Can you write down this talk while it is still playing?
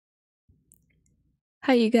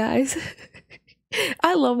Hi, you guys.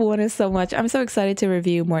 I love ONEUS so much. I'm so excited to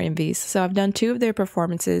review more MVs. So I've done two of their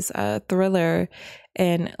performances, Thriller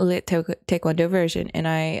and Lit Taekwondo version, and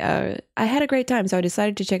I had a great time. So I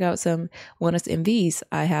decided to check out some ONEUS MVs.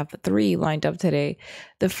 I have three lined up today.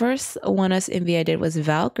 The first ONEUS MV I did was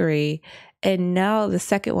Valkyrie, and now the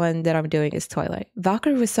second one that I'm doing is Twilight.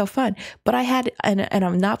 Valkyrie was so fun, but I had, and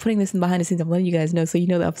I'm not putting this in behind the scenes, I'm letting you guys know so you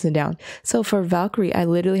know the ups and downs. So for Valkyrie, I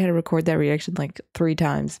literally had to record that reaction like 3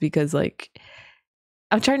 times because like,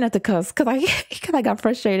 I'm trying not to cuss because I got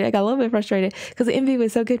frustrated. I got a little bit frustrated because the MV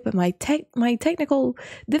was so good, but my technical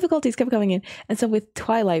difficulties kept coming in. And so with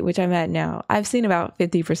Twilight, which I'm at now, I've seen about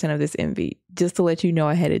 50% of this MV, just to let you know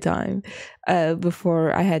ahead of time,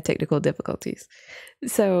 before I had technical difficulties.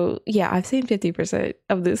 So yeah, I've seen 50%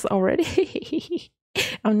 of this already.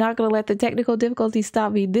 I'm not gonna let the technical difficulties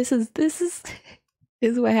stop me. This is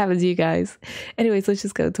what happens, you guys. Anyways, let's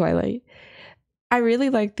just go to Twilight. I really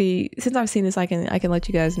like since I've seen this, I can let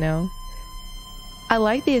you guys know. I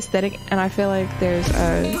like the aesthetic, and I feel like there's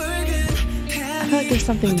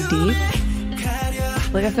something deep.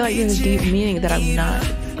 Like, I feel like there's a deep meaning that I'm not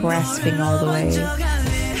grasping all the way.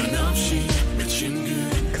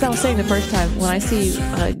 Because I was saying the first time, when I see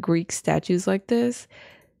Greek statues like this,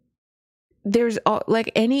 there's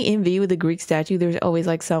like any MV with a Greek statue, there's always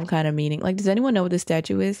like some kind of meaning. Like, does anyone know what this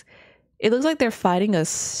statue is? It looks like they're fighting a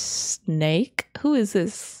snake. Who is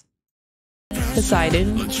this?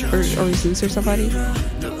 Poseidon or Zeus or somebody?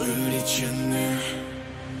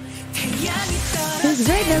 His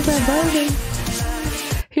redness are burning.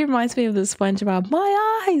 He reminds me of the SpongeBob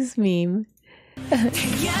 "My eyes" meme.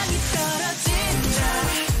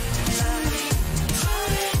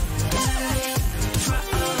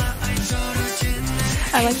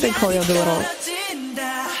 I like the choreo,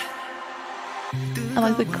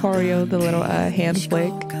 the little hand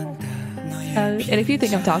flick. And if you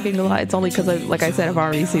think I'm talking a lot, it's only because, like I said, I've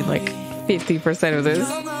already seen like 50% of this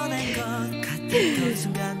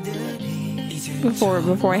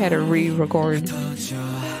before I had to re-record.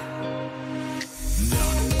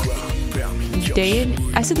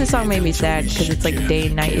 I said this song made me sad because it's like day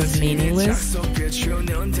and night is meaningless.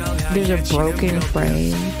 There's a broken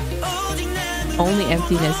frame. Only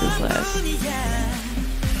emptiness is left.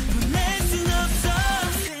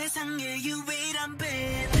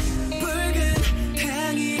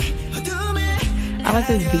 I like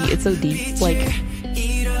this beat. It's so deep. Like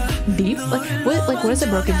deep? What does a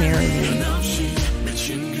broken mirror mean?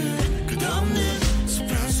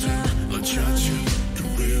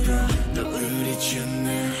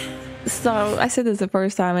 So I said this the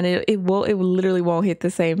first time, and it literally won't hit the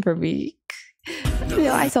same for me. You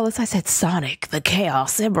know, I saw this. I said Sonic, the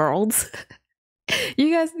Chaos Emeralds.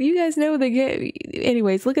 You guys know the game.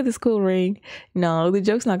 Anyways, look at this cool ring. No, the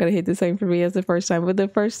joke's not gonna hit the same for me as the first time. But the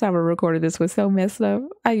first time I recorded this was so messed up.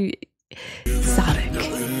 Sonic,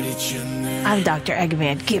 I'm Dr.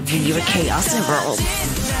 Eggman. Give me your Chaos Emerald.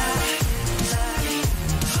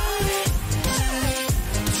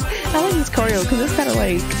 I like this choreo because it's kind of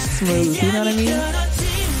like smooth. You know what I mean?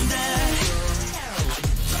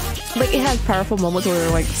 Like, it has powerful moments where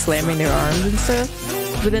they're like slamming their arms and stuff.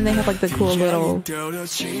 But then they have like the cool little.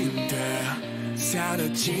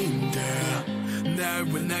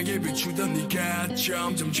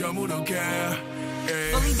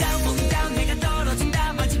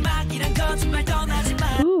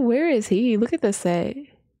 Ooh, where is he? Look at the set.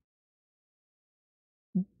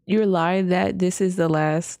 You're lying that this is the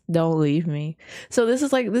last. Don't leave me. So this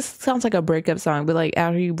sounds like a breakup song, but like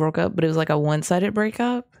after you broke up, but it was like a one-sided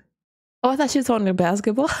breakup. Oh, I thought she was holding a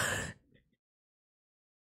basketball.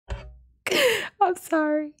 I'm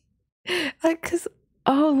sorry.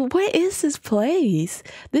 What is this place?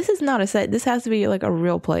 This is not a set. This has to be like a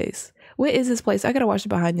real place. What is this place? I gotta watch the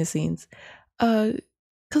behind the scenes. Cause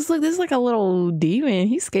look, this is like a little demon.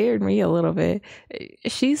 He scared me a little bit.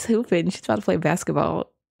 She's hooping. She's about to play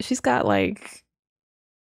basketball. She's got a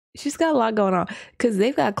lot going on. Cause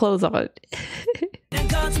they've got clothes on.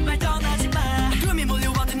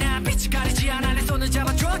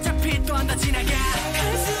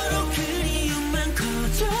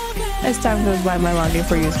 As time goes by, my longing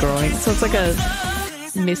for you is growing. So it's like a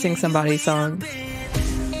missing somebody song.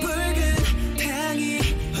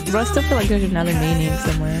 But I still feel like there's another meaning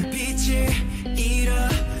somewhere.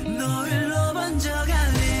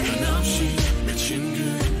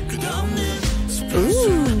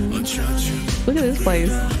 Ooh, look at this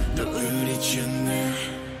place.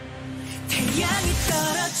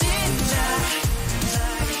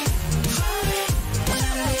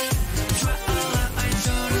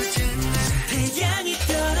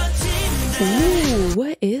 Ooh,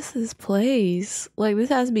 what is is this place? Like, this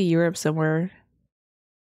has to be Europe somewhere.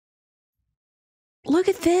 Look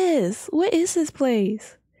at this. What is this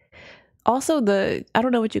place? Also, I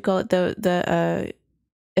don't know what you call it, the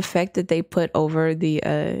effect that they put over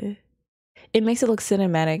the it makes it look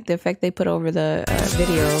cinematic. The effect they put over the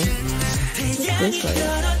video. This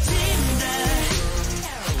way.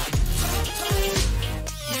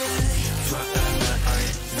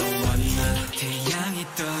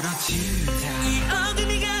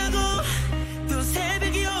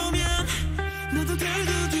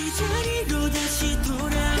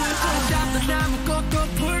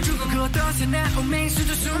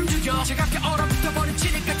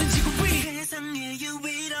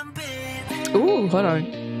 Ooh, hold on.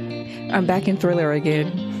 I'm back in Thriller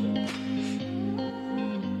again.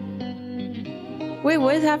 Wait,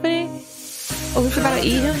 what is happening? Oh, it's about to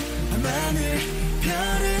eat him?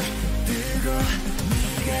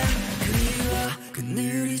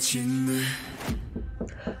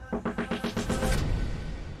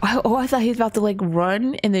 Oh, I thought he was about to like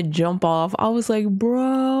run and then jump off. I was like,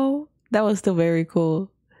 bro, that was still very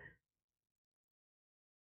cool.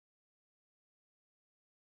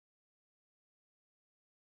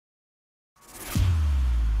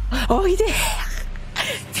 Oh, he did.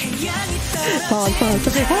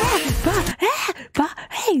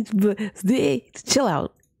 Hey, chill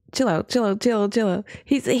out.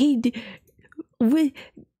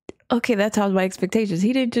 Okay, that topped my expectations.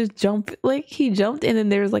 He didn't just jump, like he jumped and then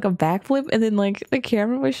there was like a backflip and then like the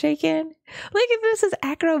camera was shaking. Like if this is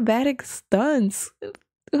acrobatic stunts.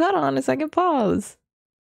 Hold on a second, pause.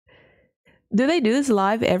 Do they do this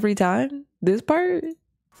live every time? This part?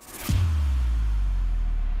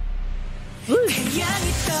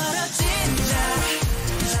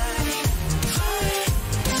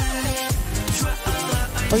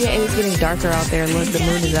 Oh yeah, and it's getting darker out there. Look, the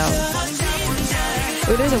moon is out.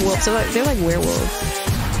 Oh, there's a wolf. So they're like werewolves.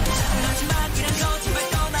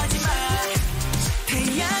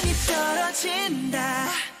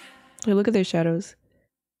 Wait, look at their shadows.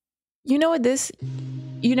 You know what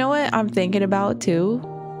I'm thinking about too?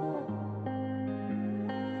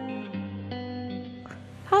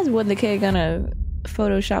 How's ONEUS gonna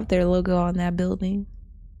Photoshop their logo on that building?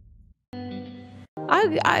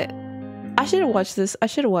 I should have watched this. I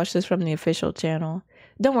should have watched this from the official channel.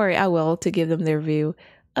 Don't worry, I will, to give them their view.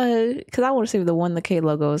 Because I want to see if the ONEUS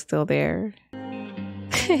logo is still there.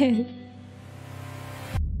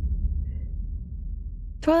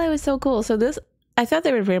 Twilight was so cool. So this, I thought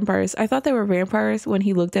they were vampires. I thought they were vampires when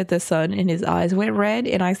he looked at the sun and his eyes went red,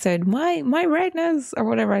 and I said, my redness, or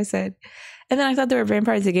whatever I said. And then I thought they were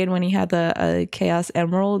vampires again when he had the Chaos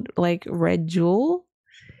Emerald, like, red jewel.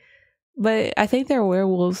 But I think they're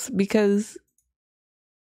werewolves because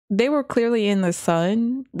they were clearly in the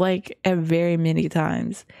sun, like, at very many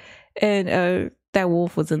times. And that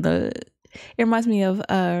wolf was in the... It reminds me of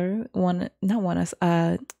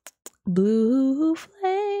Blue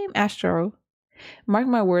Flame Astro. Mark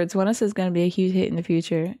my words, ONEUS is going to be a huge hit in the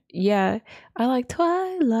future. Yeah, I like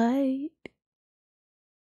Twilight.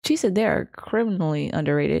 She said they are criminally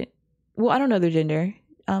underrated. Well, I don't know their gender.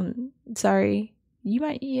 Sorry. You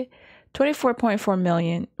might... Yeah. 24.4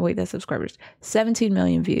 million. Wait, that's subscribers. 17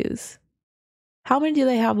 million views. How many do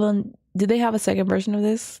they have on... Do they have a second version of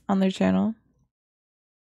this on their channel?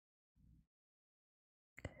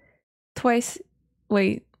 Twice.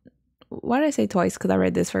 Wait. Why did I say twice? Because I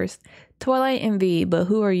read this first. Twilight and V, but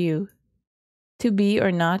who are you? To be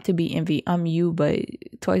or not to be envy. I'm you, but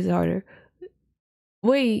twice as harder.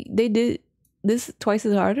 Wait, they did this twice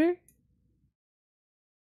as harder?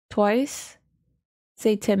 Twice?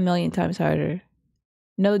 Say 10 million times harder.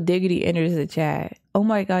 No diggity enters the chat. Oh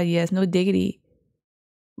my god, yes, no diggity.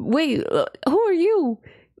 Wait, who are you?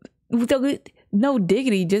 No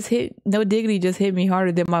diggity just hit me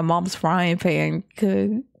harder than my mom's frying pan.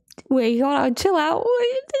 Wait, hold on, chill out.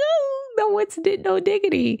 No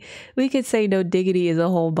diggity. We could say no diggity is a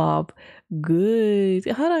whole bob. Good.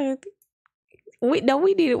 Hold on. Wait, no,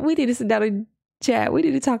 we need to sit down and chat. We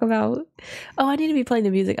need to talk about... Oh, I need to be playing the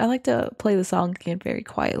music. I like to play the song again very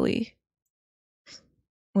quietly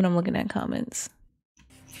when I'm looking at comments.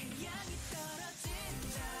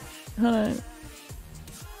 Hold on.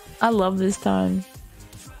 I love this time.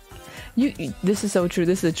 This is so true.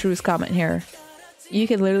 This is the truest comment here. You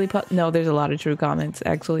can literally no, there's a lot of true comments,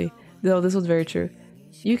 actually. No, this was very true.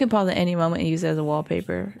 You can pause at any moment and use it as a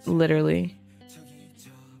wallpaper. Literally.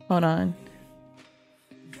 Hold on.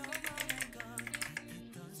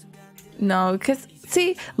 No, because,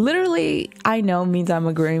 see, literally, I know means I'm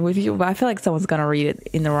agreeing with you, but I feel like someone's going to read it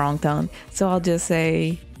in the wrong tone. So I'll just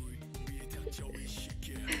say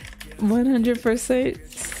 100%.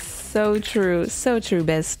 So true,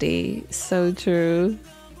 bestie. So true.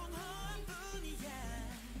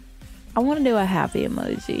 I want to do a happy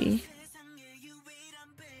emoji.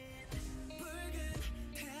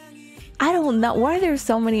 I don't know why there's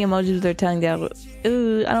so many emojis with their tongue down.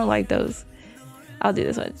 Ooh, I don't like those. I'll do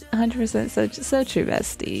this one. 100% so true,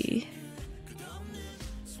 bestie.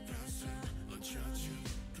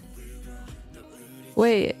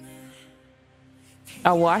 Wait.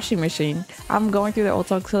 A washing machine. I'm going through the old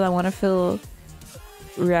songs because I want to feel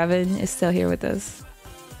Raven is still here with us.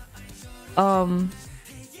 What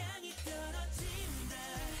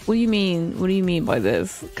do you mean? What do you mean by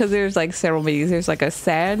this? Because there's like several meanings. There's like a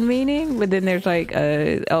sad meaning, but then there's like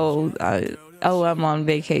oh, I'm on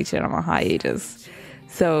vacation. I'm on hiatus.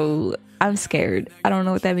 So I'm scared. I don't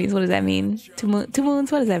know what that means. What does that mean? Two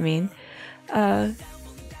moons? What does that mean?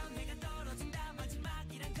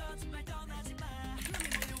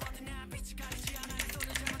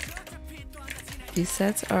 These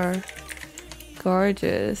sets are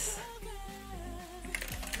gorgeous.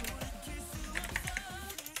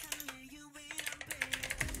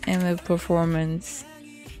 And the performance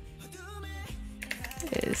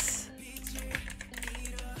is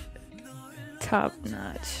top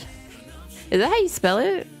notch. Is that how you spell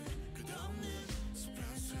it?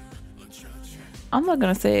 I'm not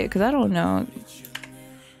gonna say it because I don't know.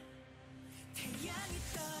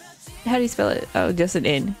 How do you spell it? Oh, just an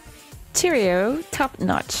N. Cheerio, top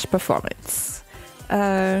notch performance.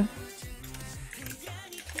 Hold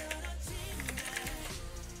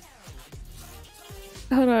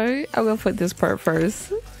on, I'm gonna put this part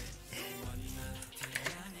first.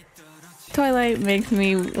 Twilight makes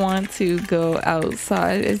me want to go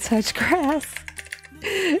outside and touch grass.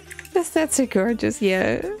 That's so gorgeous,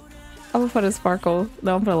 yeah. I'm gonna put a sparkle.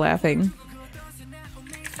 No, I'm gonna laughing.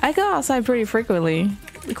 I go outside pretty frequently.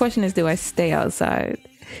 The question is, do I stay outside?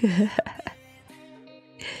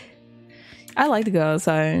 I like to go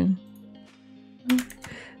outside.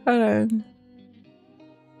 Hold on.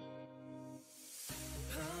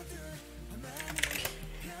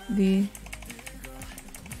 The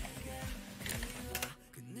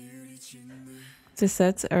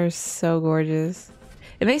sets are so gorgeous.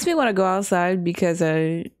 It makes me want to go outside because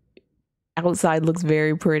outside looks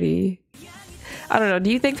very pretty. I don't know.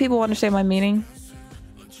 Do you think people understand my meaning?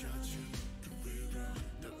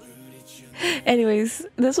 Anyways,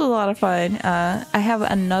 this was a lot of fun. I have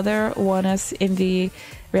another ONEUS MV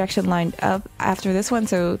reaction lined up after this one,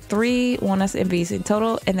 so 3 ONEUS MVs in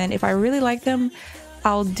total, and then if I really like them,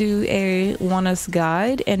 I'll do a ONEUS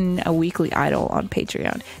guide and a weekly idol on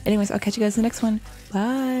Patreon. Anyways, I'll catch you guys in the next one.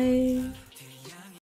 Bye.